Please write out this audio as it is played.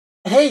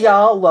Hey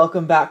y'all,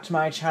 welcome back to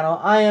my channel.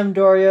 I am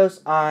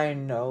Dorios. I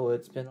know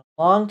it's been a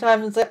long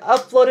time since I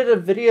uploaded a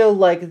video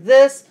like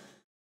this.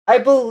 I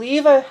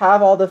believe I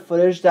have all the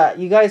footage that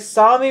you guys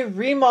saw me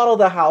remodel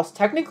the house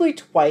technically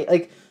twice.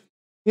 Like,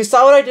 you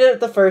saw what I did it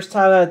the first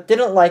time, I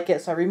didn't like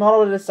it, so I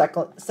remodeled it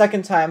a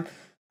second time.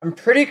 I'm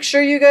pretty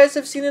sure you guys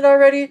have seen it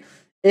already.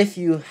 If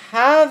you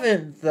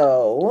haven't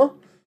though,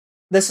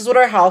 this is what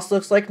our house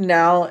looks like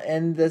now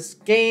in this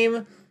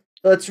game.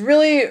 So it's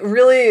really,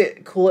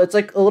 really cool. It's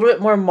like a little bit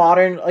more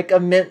modern, like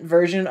a mint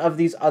version of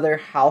these other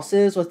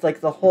houses with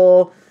like the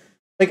whole,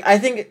 like I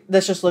think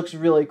this just looks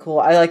really cool.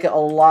 I like it a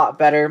lot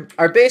better.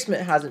 Our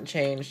basement hasn't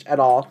changed at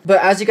all. But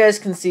as you guys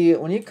can see,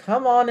 when you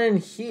come on in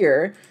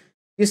here,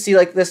 you see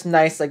like this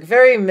nice, like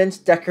very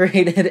mint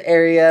decorated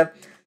area.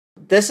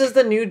 This is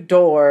the new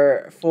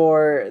door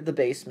for the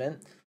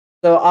basement.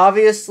 So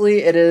obviously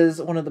it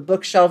is one of the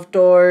bookshelf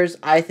doors.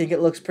 I think it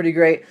looks pretty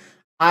great.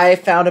 I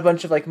found a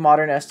bunch of like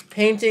modern-esque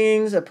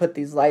paintings. I put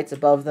these lights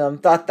above them.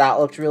 Thought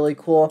that looked really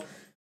cool.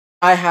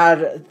 I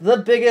had the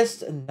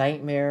biggest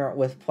nightmare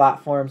with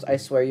platforms, I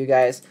swear you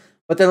guys.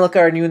 But then look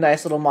at our new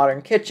nice little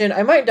modern kitchen.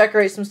 I might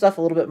decorate some stuff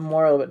a little bit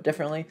more, a little bit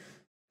differently.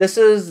 This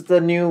is the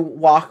new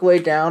walkway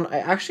down. I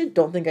actually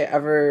don't think I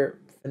ever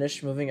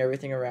finished moving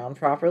everything around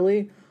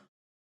properly.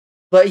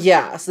 But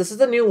yeah, so this is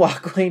the new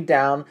walkway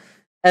down.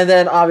 And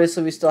then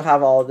obviously we still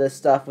have all of this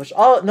stuff, which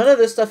none of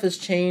this stuff has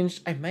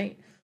changed. I might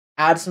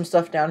add some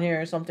stuff down here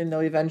or something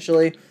though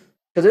eventually.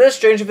 Because it is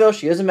Strangerville,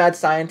 she is a mad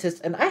scientist,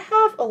 and I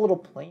have a little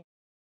plan.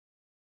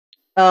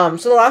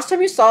 So the last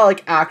time you saw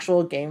like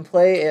actual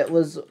gameplay, it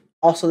was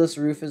also this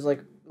roof is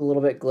like a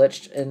little bit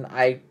glitched and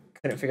I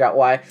couldn't figure out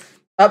why.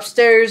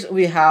 Upstairs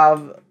we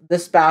have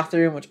this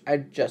bathroom, which I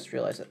just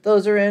realized that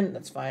those are in.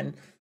 That's fine.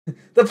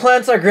 The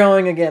plants are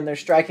growing again. They're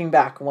striking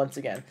back once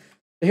again.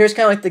 So here's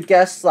kind of like the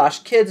guest slash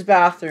kids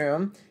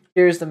bathroom.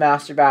 Here's the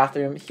master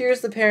bathroom.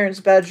 Here's the parents'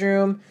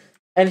 bedroom.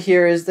 And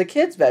here is the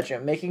kids'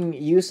 bedroom, making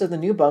use of the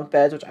new bunk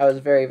beds, which I was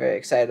very, very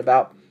excited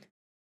about.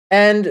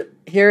 And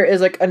here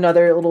is like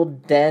another little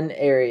den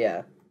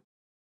area.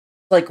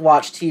 Like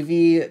watch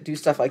TV, do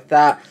stuff like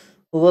that.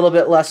 A little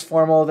bit less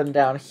formal than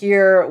down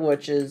here,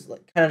 which is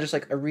like kind of just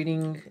like a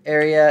reading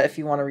area if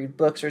you want to read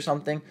books or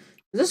something.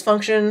 Does this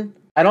function?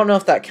 I don't know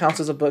if that counts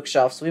as a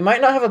bookshelf, so we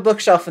might not have a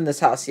bookshelf in this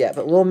house yet,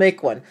 but we'll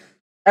make one.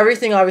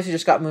 Everything obviously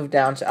just got moved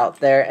down to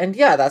out there, and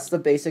yeah, that's the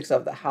basics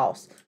of the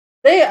house.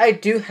 Today, I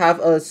do have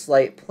a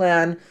slight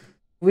plan.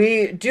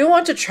 We do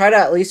want to try to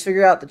at least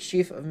figure out the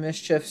Chief of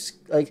Mischief's,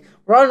 like,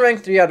 we're on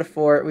rank 3 out of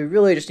 4, we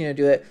really just need to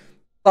do it.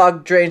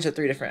 Clog drains at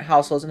 3 different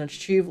households and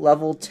achieve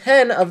level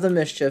 10 of the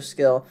Mischief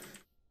skill.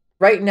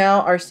 Right now,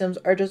 our Sims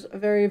are just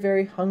very,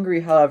 very hungry,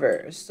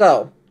 however.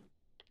 So,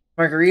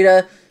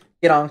 Margarita,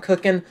 get on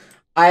cooking.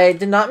 I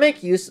did not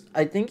make use.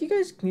 I think you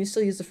guys can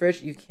still use the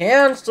fridge. You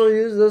can still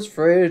use this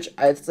fridge.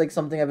 It's like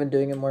something I've been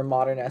doing in more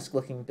modern-esque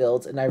looking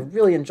builds, and I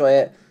really enjoy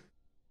it.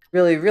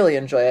 Really, really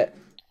enjoy it.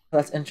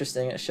 That's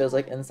interesting. It shows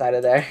like inside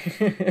of there.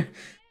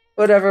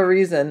 Whatever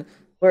reason.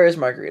 Where is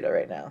Margarita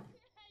right now?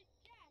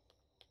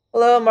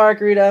 Hello,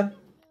 Margarita.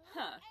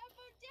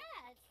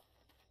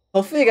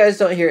 Hopefully you guys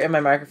don't hear it in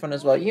my microphone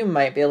as well. You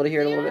might be able to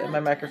hear it a little bit in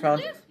my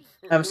microphone.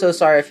 I'm so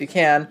sorry if you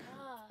can.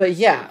 But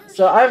yeah,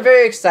 so I'm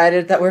very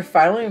excited that we're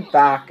finally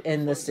back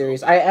in this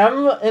series. I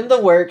am in the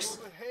works,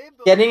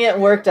 getting it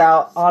worked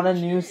out on a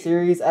new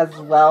series as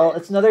well.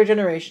 It's another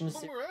generation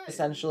series,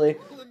 essentially.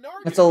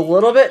 It's a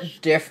little bit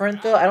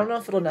different, though. I don't know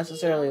if it'll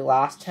necessarily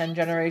last 10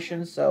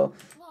 generations, so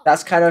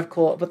that's kind of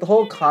cool. But the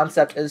whole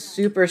concept is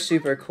super,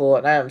 super cool,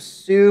 and I am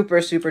super,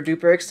 super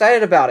duper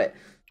excited about it.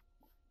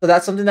 So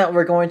that's something that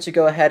we're going to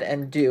go ahead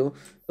and do.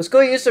 Let's go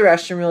use the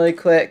restroom really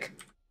quick.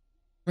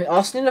 We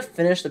also need to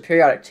finish the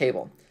periodic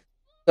table.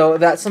 So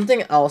that's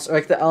something else, or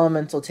like the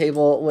elemental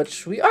table,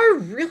 which we are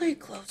really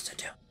close to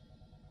doing.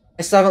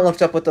 I still haven't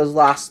looked up what those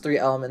last 3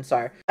 elements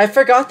are. I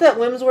forgot that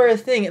whims were a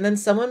thing, and then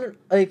someone,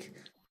 like,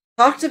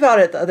 talked about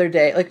it the other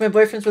day. Like, my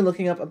boyfriend's been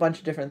looking up a bunch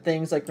of different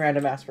things, like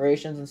random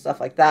aspirations and stuff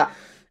like that.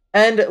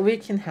 And we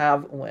can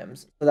have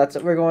whims. So that's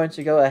what we're going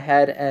to go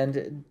ahead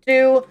and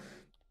do.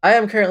 I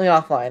am currently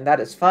offline.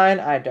 That is fine.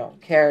 I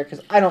don't care,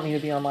 because I don't need to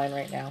be online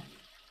right now.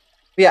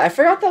 But yeah, I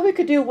forgot that we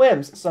could do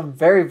whims. So I'm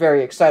very,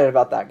 very excited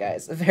about that,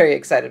 guys. Very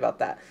excited about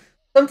that.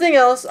 Something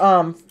else,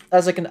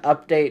 as like an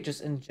update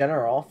just in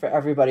general for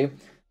everybody.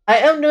 I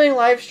am doing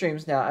live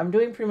streams now. I'm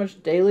doing pretty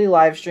much daily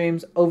live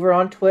streams over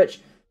on Twitch.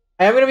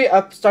 I am going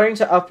to be starting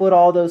to upload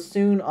all those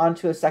soon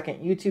onto a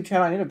second YouTube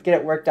channel. I need to get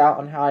it worked out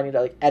on how I need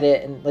to like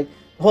edit and like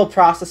the whole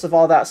process of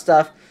all that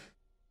stuff.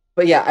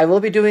 But yeah, I will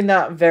be doing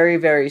that very,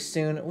 very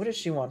soon. What does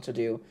she want to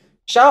do?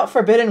 Shout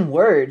forbidden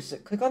words.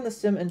 Click on the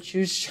sim and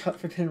choose shout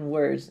forbidden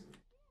words.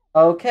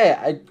 Okay,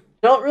 I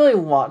don't really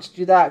want to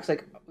do that because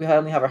like we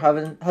only have our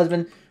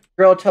husband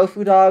grill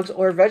tofu dogs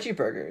or veggie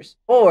burgers,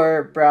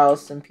 or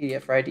browse some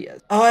PDF for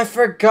ideas. Oh, I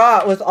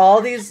forgot, with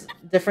all these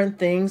different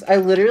things, I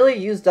literally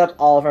used up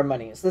all of our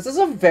money. So this is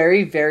a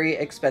very, very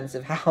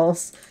expensive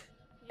house.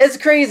 It's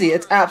crazy.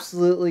 It's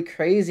absolutely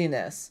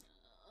craziness.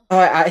 Oh,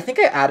 I think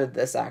I added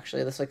this,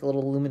 actually. This, like,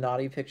 little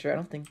Illuminati picture. I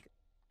don't think...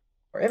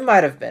 Or it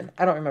might have been.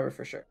 I don't remember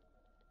for sure.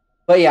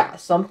 But yeah,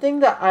 something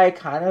that I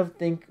kind of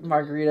think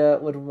Margarita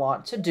would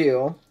want to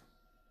do,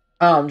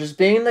 just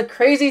being the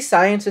crazy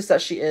scientist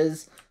that she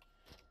is,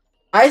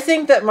 I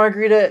think that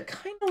Margarita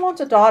kind of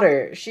wants a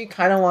daughter. She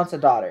kind of wants a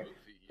daughter.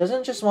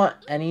 Doesn't just want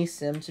any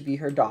sim to be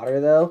her daughter,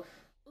 though.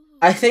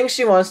 I think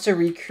she wants to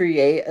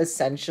recreate,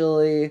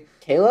 essentially,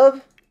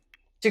 Caleb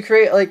to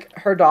create, like,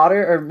 her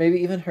daughter, or maybe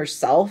even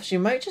herself. She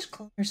might just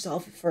clone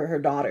herself for her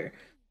daughter.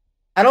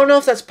 I don't know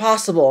if that's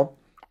possible,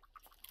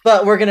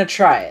 but we're gonna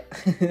try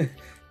it.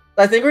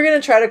 I think we're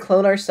gonna try to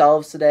clone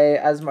ourselves today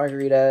as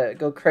Margarita.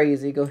 Go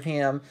crazy, go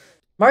ham.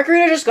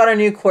 Margarita just got a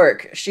new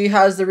quirk. She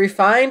has the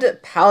refined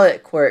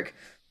palate quirk.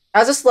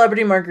 As a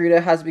celebrity,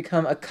 Margarita has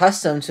become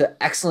accustomed to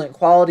excellent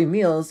quality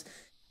meals.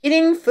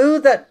 Eating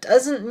food that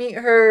doesn't meet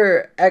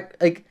her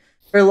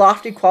her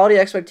lofty quality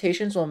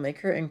expectations will make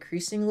her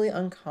increasingly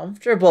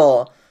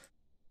uncomfortable.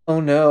 Oh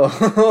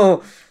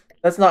no.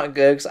 That's not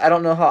good, because I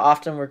don't know how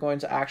often we're going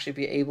to actually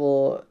be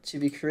able to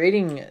be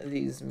creating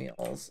these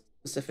meals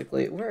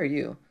specifically. Where are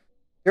you?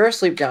 You're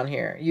asleep down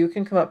here. You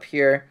can come up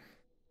here.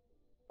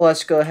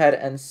 Let's go ahead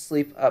and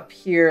sleep up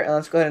here, and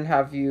let's go ahead and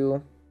have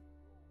you...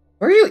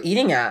 Where are you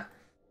eating at?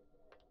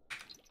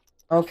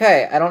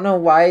 Okay, I don't know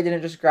why I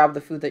didn't just grab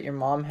the food that your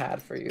mom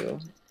had for you,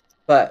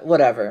 but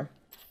whatever.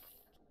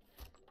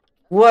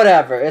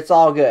 Whatever, it's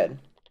all good.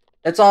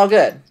 It's all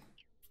good.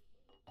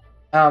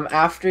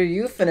 After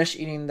you finish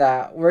eating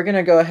that, we're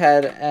gonna go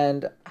ahead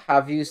and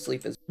have you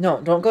sleep as... No,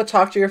 don't go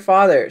talk to your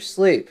father.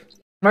 Sleep.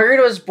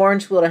 Margarita was born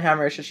too little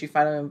hammer. Should she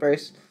finally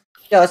embrace...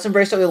 Yeah, let's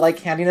embrace that we like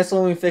handiness.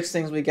 So when we fix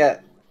things, we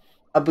get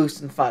a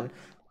boost in fun.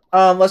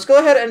 Let's go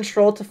ahead and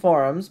troll to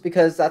forums,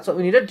 because that's what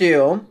we need to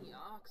do.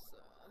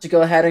 To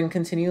go ahead and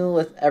continue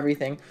with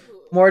everything.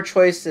 More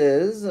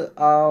choices.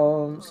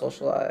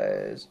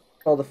 Socialize.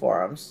 Troll the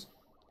forums.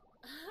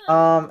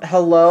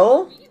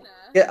 Hello?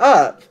 Get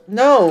up.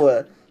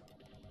 No.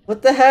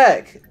 What the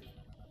heck?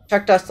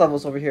 Check dust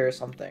levels over here or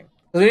something.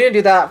 Because we need to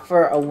do that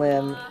for a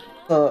whim.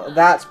 So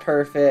that's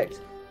perfect.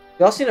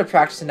 We also need to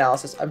practice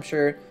analysis, I'm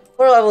sure.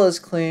 Floor level is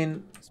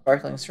clean.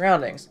 Sparkling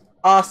surroundings.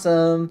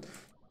 Awesome.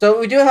 So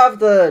we do have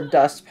the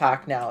dust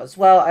pack now as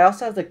well. I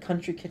also have the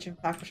country kitchen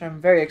pack, which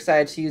I'm very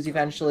excited to use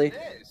eventually.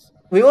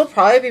 We will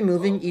probably be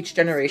moving each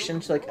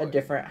generation to like a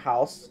different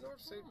house.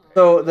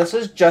 So this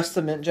is just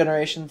the Mint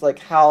generation's like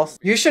house.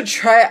 You should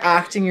try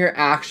acting your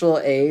actual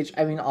age.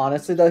 I mean,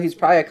 honestly though, he's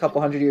probably a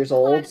couple 100 years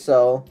old,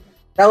 so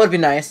that would be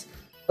nice.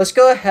 Let's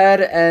go ahead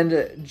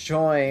and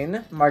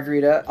join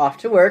Margarita off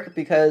to work,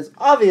 because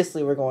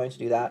obviously we're going to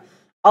do that.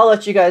 I'll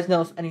let you guys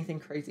know if anything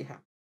crazy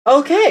happens.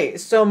 Okay,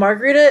 so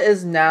Margarita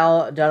is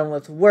now done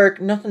with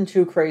work. Nothing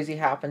too crazy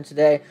happened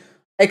today,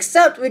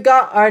 except we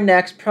got our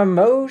next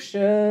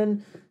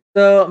promotion.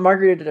 So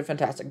Margarita did a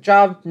fantastic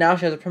job. Now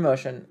she has a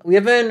promotion. We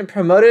have been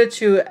promoted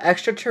to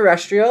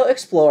Extraterrestrial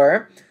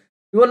Explorer.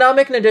 We will now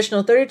make an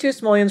additional 32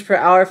 simoleons per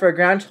hour for a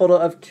grand total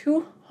of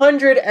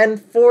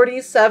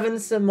 247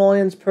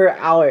 simoleons per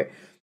hour.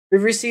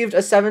 We've received a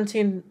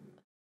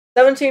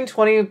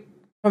 1720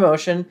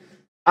 promotion.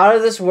 Out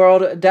of this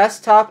world,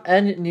 desktop,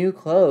 and new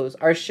clothes.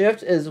 Our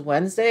shift is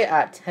Wednesday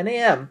at 10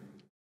 a.m.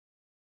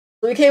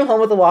 So we came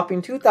home with a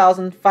whopping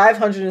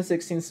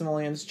 2,516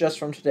 simoleons just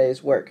from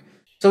today's work.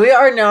 So we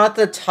are now at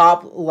the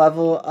top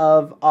level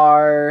of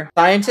our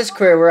scientist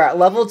career. We're at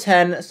level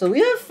 10. So we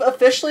have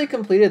officially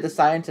completed the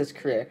scientist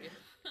career.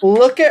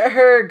 Look at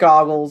her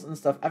goggles and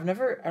stuff. I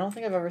don't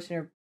think I've ever seen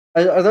her.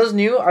 Are those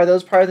new? Are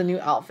those part of the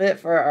new outfit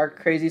for our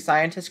crazy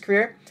scientist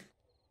career?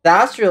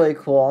 That's really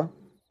cool.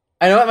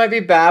 I know it might be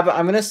bad, but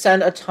I'm going to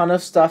send a ton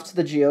of stuff to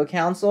the Geo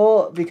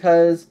Council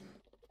because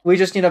we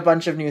just need a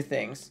bunch of new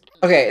things.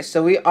 Okay,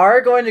 so we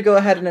are going to go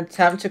ahead and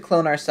attempt to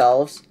clone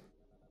ourselves.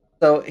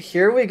 So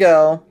here we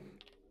go.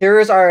 Here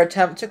is our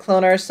attempt to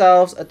clone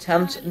ourselves.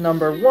 Attempt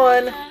number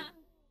 1.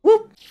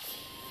 Whoop.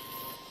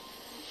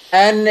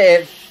 And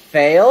it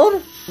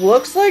failed?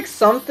 Looks like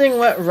something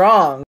went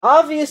wrong.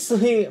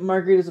 Obviously,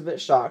 Margarita's a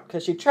bit shocked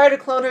because she tried to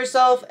clone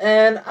herself,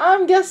 and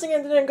I'm guessing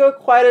it didn't go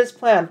quite as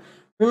planned.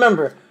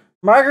 Remember,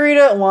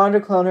 Margarita wanted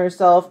to clone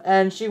herself,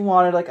 and she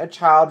wanted like a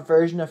child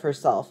version of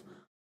herself.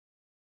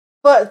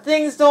 But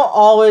things don't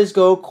always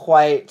go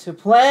quite to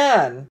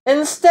plan.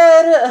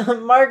 Instead,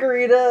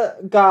 Margarita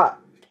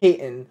got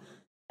Peyton.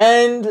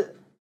 And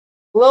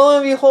lo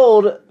and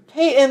behold,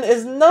 Peyton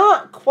is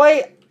not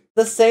quite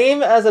the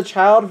same as a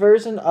child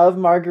version of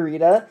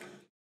Margarita.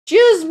 She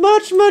is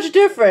much, much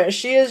different.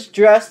 She is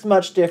dressed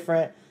much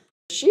different.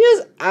 She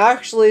is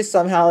actually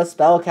somehow a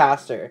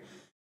spellcaster.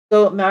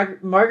 So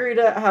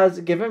Margarita has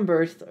given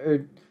birth,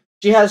 or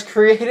she has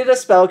created a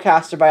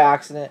spellcaster by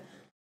accident.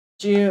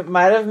 She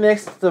might have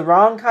mixed the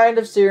wrong kind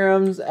of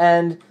serums,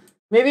 and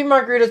maybe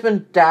Margarita's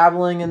been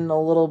dabbling in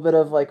a little bit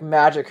of like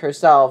magic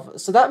herself.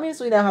 So that means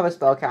we now have a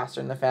spellcaster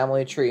in the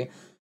family tree,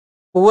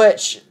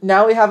 which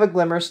now we have a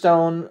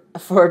Glimmerstone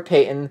for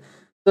Peyton.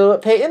 So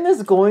Peyton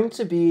is going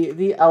to be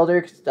the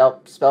elder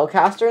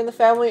spellcaster in the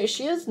family.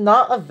 She is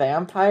not a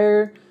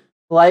vampire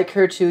like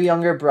her two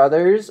younger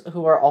brothers,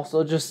 who are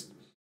also just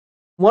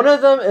One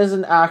of them is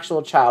an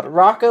actual child.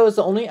 Rocco is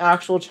the only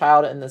actual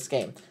child in this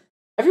game.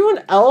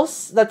 Everyone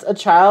else that's a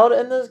child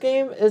in this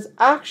game is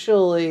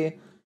actually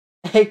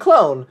a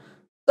clone.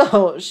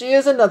 So she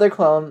is another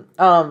clone.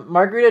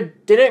 Margarita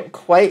didn't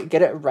quite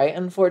get it right,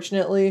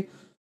 unfortunately,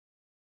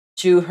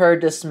 to her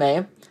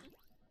dismay.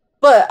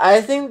 But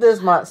I think this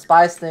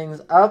spice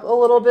things up a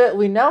little bit.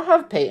 We now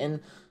have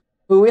Peyton,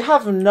 but we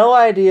have no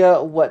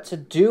idea what to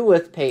do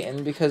with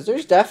Peyton because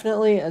there's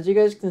definitely, as you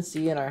guys can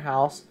see in our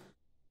house,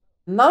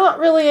 not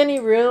really any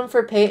room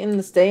for Peyton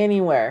to stay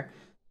anywhere.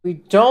 We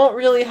don't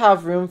really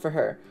have room for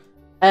her.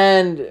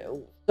 And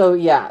so,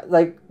 yeah,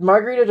 like,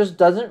 Margarita just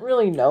doesn't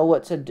really know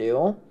what to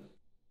do.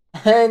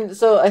 And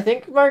so I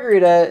think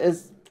Margarita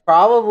is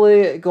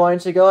probably going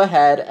to go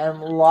ahead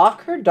and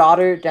lock her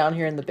daughter down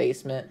here in the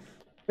basement.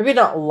 Maybe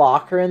not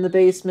lock her in the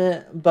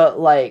basement, but,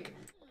 like,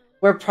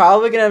 we're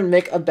probably going to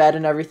make a bed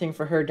and everything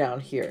for her down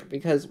here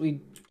because we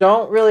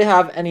don't really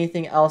have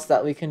anything else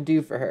that we can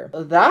do for her.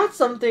 That's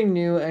something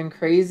new and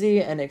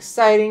crazy and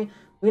exciting.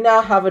 We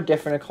now have a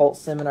different occult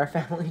sim in our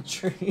family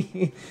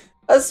tree.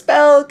 A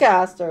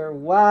spellcaster.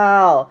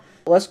 Wow.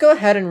 Let's go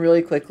ahead and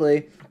really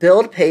quickly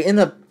build Peyton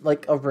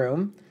a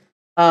room.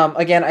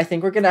 Again, I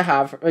think we're gonna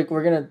have, like,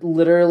 we're gonna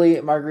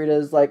literally,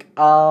 Margarita's like,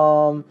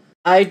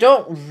 I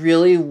don't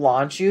really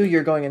want you.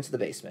 You're going into the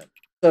basement.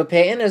 So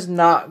Peyton is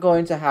not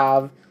going to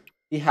have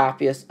the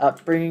happiest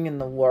upbringing in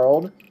the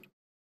world.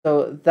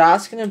 So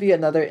that's going to be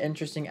another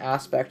interesting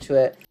aspect to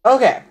it.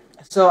 Okay,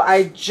 so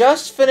I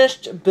just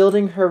finished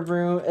building her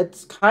room.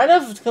 It's kind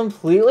of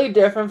completely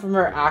different from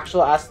her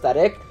actual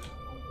aesthetic.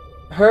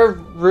 Her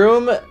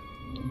room, I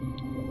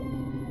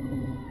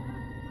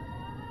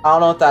don't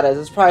know what that is.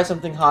 It's probably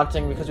something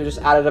haunting because we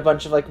just added a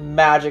bunch of, like,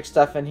 magic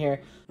stuff in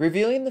here.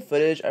 Reviewing the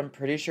footage, I'm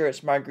pretty sure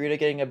it's Margarita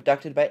getting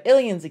abducted by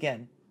aliens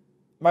again.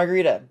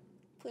 Margarita,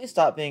 please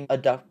stop being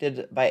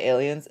abducted by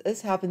aliens.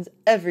 This happens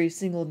every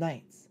single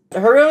night.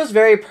 Her room is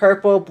very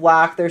purple,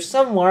 black. There's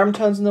some warm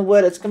tones in the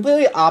wood. It's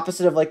completely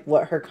opposite of, like,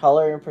 what her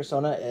color and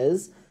persona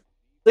is.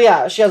 So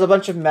yeah, she has a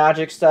bunch of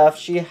magic stuff.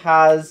 She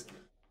has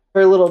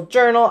her little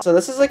journal. So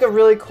this is, like, a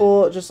really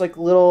cool, just, like,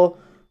 little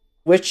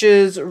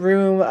witch's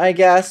room, I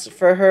guess,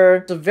 for her.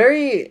 It's a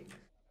very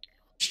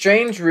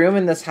strange room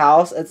in this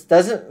house. It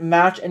doesn't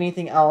match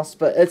anything else,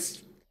 but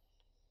it's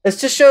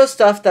to show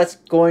stuff that's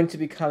going to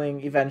be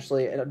coming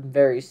eventually and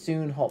very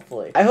soon,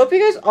 hopefully. I hope you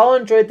guys all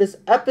enjoyed this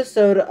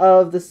episode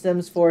of the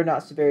Sims 4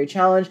 Not So Berry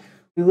Challenge.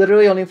 We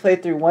literally only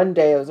played through one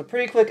day. It was a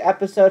pretty quick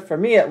episode. For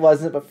me, it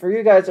wasn't, but for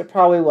you guys, it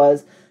probably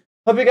was.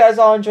 Hope you guys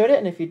all enjoyed it,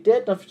 and if you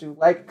did, don't forget to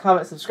like,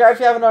 comment, subscribe if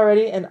you haven't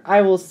already, and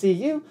I will see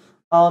you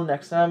all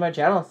next time on my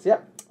channel. So, yeah,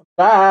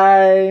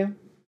 bye!